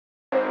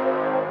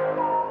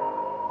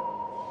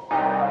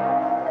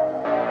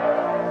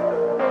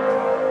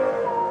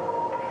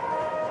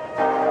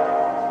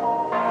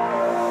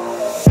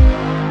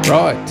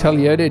Right,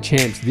 Toyota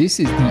champs, this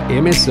is the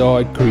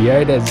MSI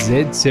Creator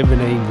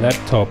Z17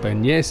 laptop,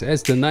 and yes,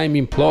 as the name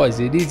implies,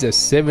 it is a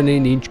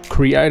 17-inch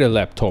creator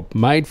laptop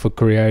made for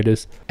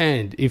creators.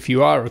 And if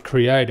you are a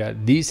creator,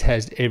 this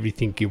has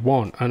everything you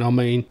want. And I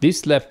mean,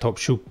 this laptop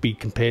should be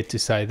compared to,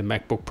 say, the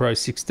MacBook Pro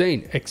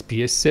 16,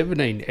 XPS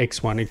 17,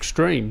 X1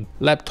 Extreme,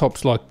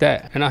 laptops like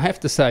that. And I have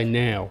to say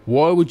now,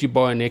 why would you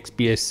buy an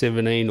XPS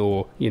 17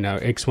 or, you know,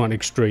 X1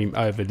 Extreme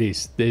over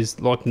this? There's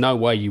like no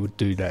way you would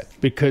do that,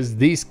 because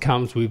this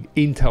comes with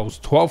Intel's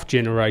 12th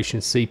generation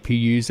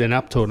CPUs and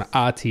up to an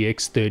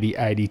RTX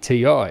 3080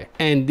 Ti,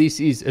 and this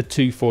is a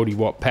 240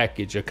 watt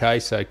package. Okay,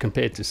 so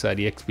compared to, say,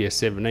 the XPS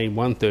 17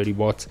 130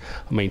 watts,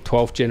 I mean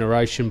 12th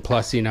generation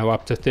plus, you know,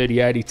 up to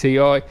 3080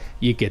 Ti,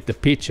 you get the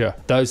picture.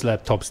 Those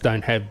laptops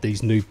don't have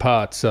these new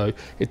parts, so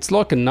it's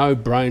like a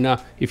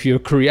no-brainer. If you're a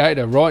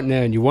creator right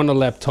now and you want a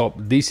laptop,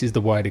 this is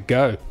the way to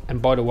go.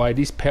 And by the way,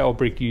 this power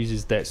brick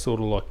uses that sort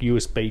of like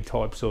USB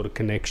type sort of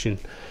connection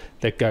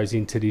that goes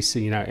into this,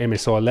 you know,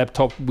 MSI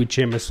laptop, which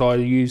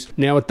MSI use.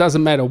 Now, it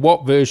doesn't matter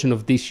what version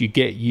of this you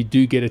get, you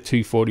do get a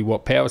 240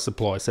 watt power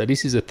supply. So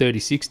this is a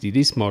 3060,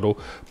 this model,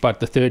 but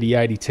the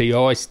 3080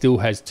 Ti still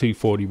has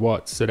 240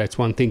 watts. So that's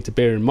one thing to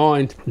bear in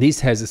mind. This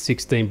has a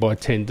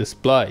 16:10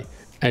 display.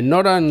 And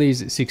not only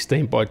is it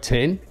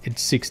 16:10,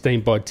 it's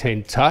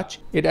 16:10 touch,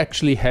 it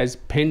actually has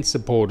pen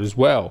support as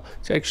well.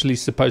 It's actually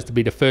supposed to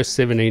be the first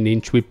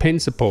 17-inch with pen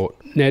support.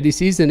 Now,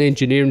 this is an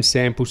engineering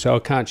sample, so I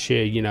can't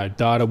share, you know,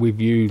 data with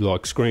you,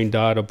 like screen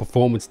data,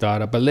 performance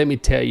data, but let me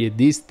tell you,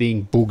 this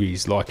thing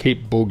boogies, like hip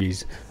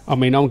boogies. I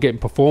mean, I'm getting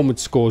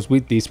performance scores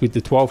with this, with the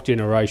 12th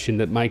generation,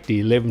 that make the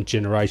 11th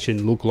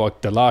generation look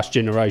like the last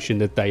generation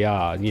that they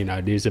are. You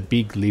know, there's a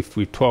big lift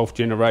with 12th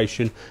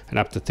generation and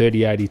up to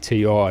 3080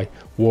 Ti.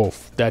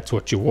 Wolf, that's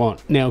what you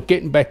want. Now,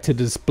 getting back to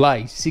the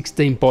display,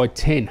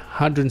 16:10,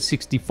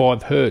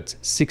 165 Hertz,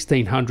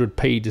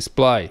 1600p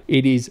display.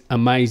 It is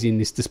amazing,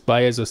 this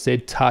display. As I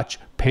said, touch,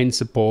 pen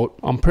support.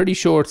 I'm pretty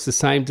sure it's the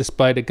same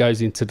display that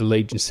goes into the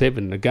Legion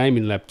 7, a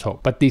gaming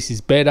laptop, but this is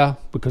better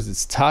because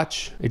it's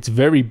touch. It's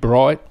very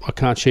bright. I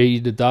can't share you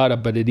the data,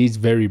 but it is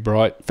very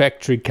bright,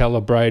 factory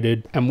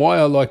calibrated. And why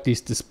I like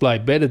this display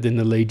better than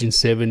the Legion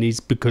 7 is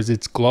because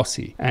it's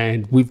glossy,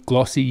 and with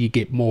glossy you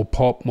get more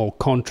pop, more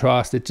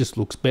contrast. It just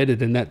looks better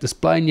than that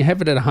display, and you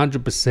have it at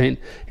 100%.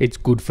 It's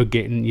good for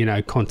getting, you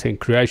know, content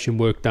creation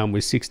work done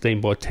with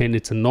 16:10.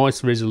 It's a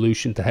nice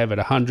resolution to have at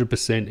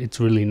 100%.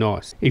 It's really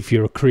nice. If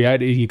you're a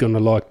creator, you're gonna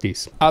like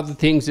this. Other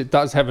things, it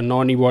does have a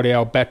 90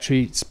 watt-hour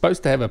battery. It's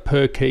supposed to have a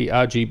per key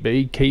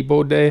RGB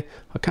keyboard there.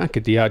 I can't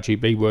get the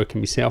RGB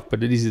working myself,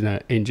 but it is an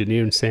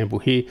engineering sample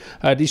here.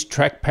 This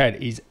trackpad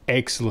is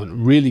excellent,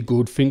 really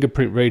good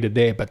fingerprint reader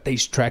there, but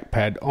this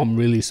trackpad, I'm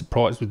really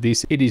surprised with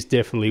this. It is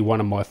definitely one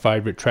of my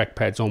favorite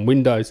trackpads on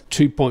Windows.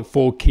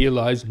 2.4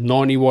 kilos,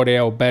 90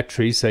 watt-hour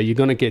battery, so you're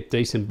gonna get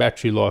decent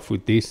battery life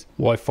with this.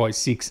 Wi-Fi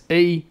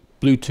 6E,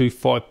 Bluetooth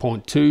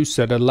 5.2,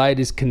 so the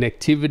latest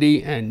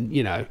connectivity. And,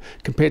 you know,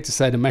 compared to,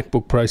 say, the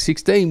MacBook Pro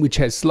 16, which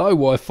has slow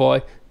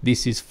Wi-Fi,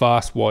 this is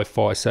fast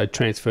Wi-Fi, so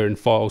transferring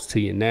files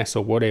to your NAS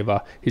or whatever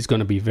is going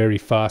to be very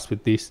fast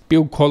with this.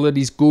 Build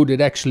quality is good.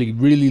 It actually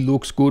really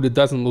looks good. It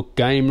doesn't look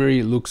gamery.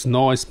 It looks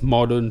nice,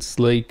 modern,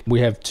 sleek. We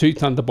have two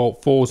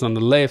Thunderbolt 4s on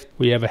the left.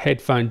 We have a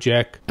headphone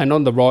jack, and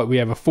on the right we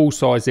have a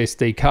full-size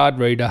SD card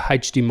reader,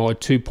 HDMI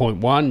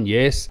 2.1,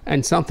 yes.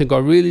 And something I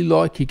really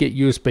like, you get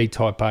USB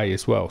Type A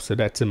as well, so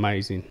that's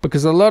amazing.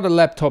 Because a lot of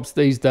laptops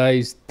these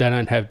days, they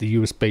don't have the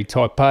USB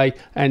Type A,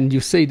 and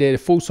you'll see there the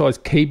full-size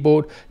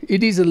keyboard.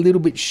 It is a little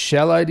bit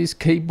shallow, this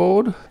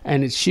keyboard,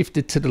 and it's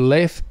shifted to the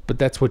left, but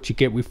that's what you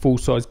get with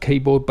full-size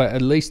keyboard. But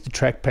at least the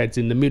trackpad's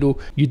in the middle.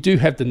 You do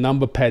have the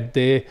number pad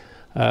there.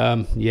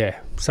 Yeah,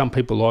 some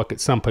people like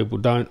it, some people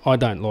don't. I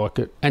don't like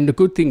it. And the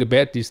good thing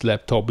about this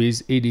laptop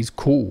is it is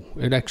cool.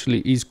 It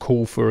actually is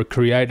cool for a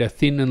creator,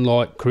 thin and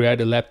light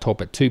creator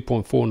laptop at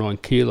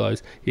 2.49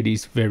 kilos. It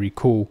is very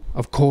cool.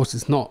 Of course,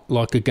 it's not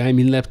like a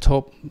gaming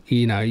laptop.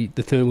 You know,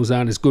 the thermals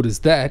aren't as good as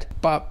that,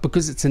 but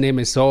because it's an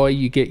MSI,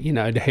 you get, you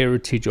know, the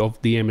heritage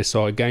of the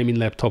MSI gaming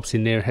laptops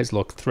in there. It has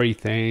like 3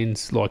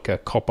 fans, like a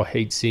copper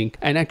heatsink,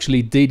 and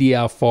actually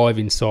DDR5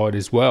 inside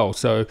as well.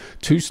 So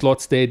 2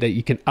 slots there that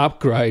you can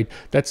upgrade.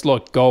 That's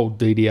like gold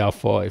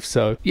DDR5.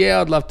 So yeah,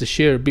 I'd love to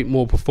share a bit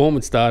more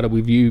performance data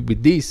with you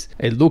with this.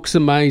 It looks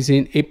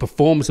amazing, it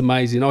performs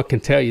amazing, I can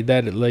tell you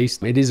that at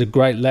least. It is a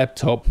great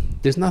laptop.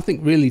 There's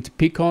nothing really to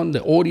pick on.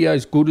 The audio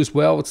is good as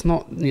well. It's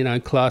not, you know,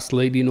 class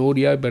leading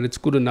audio, but it's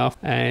good enough.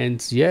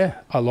 And yeah,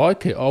 I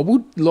like it. I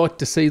would like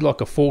to see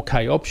like a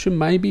 4K option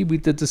maybe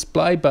with the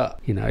display, but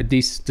you know,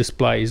 this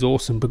display is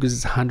awesome because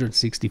it's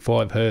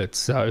 165 Hertz,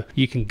 so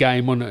you can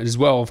game on it as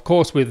well. Of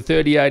course, with a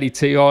 3080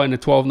 Ti and a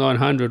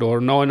 12900 or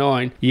a 99,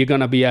 you're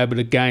going to be able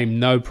to game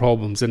no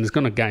problems, and it's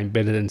going to game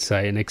better than,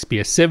 say, an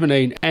XPS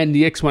 17 and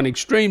the X1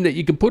 Extreme that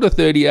you can put a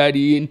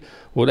 3080 in.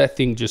 Well, that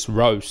thing just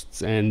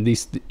roasts, and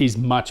this is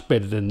much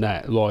better than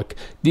that. Like,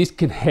 this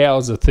can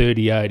house a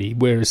 3080,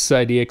 whereas,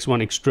 say, the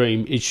X1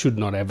 Extreme, it should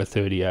not have a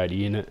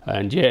 3080 in it.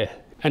 And yeah,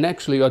 And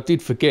actually I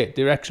did forget,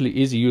 there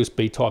actually is a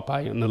USB type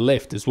A on the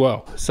left as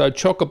well. So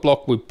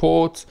chock-a-block with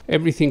ports,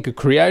 everything a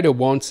creator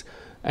wants.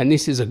 And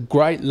this is a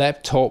great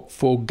laptop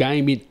for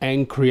gaming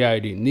and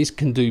creating. This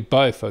can do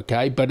both,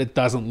 okay? But it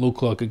doesn't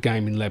look like a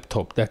gaming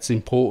laptop. That's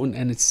important.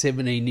 And it's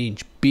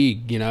 17-inch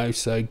big, you know,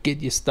 so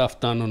get your stuff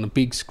done on a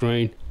big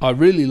screen. I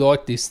really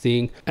like this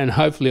thing, and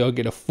hopefully I'll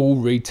get a full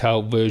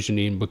retail version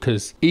in,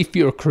 because if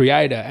you're a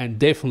creator, and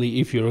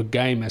definitely if you're a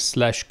gamer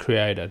 /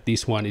 creator,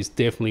 this one is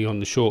definitely on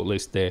the short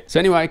list there. So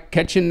anyway,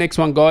 catch you in the next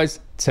one, guys.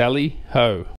 Tally ho.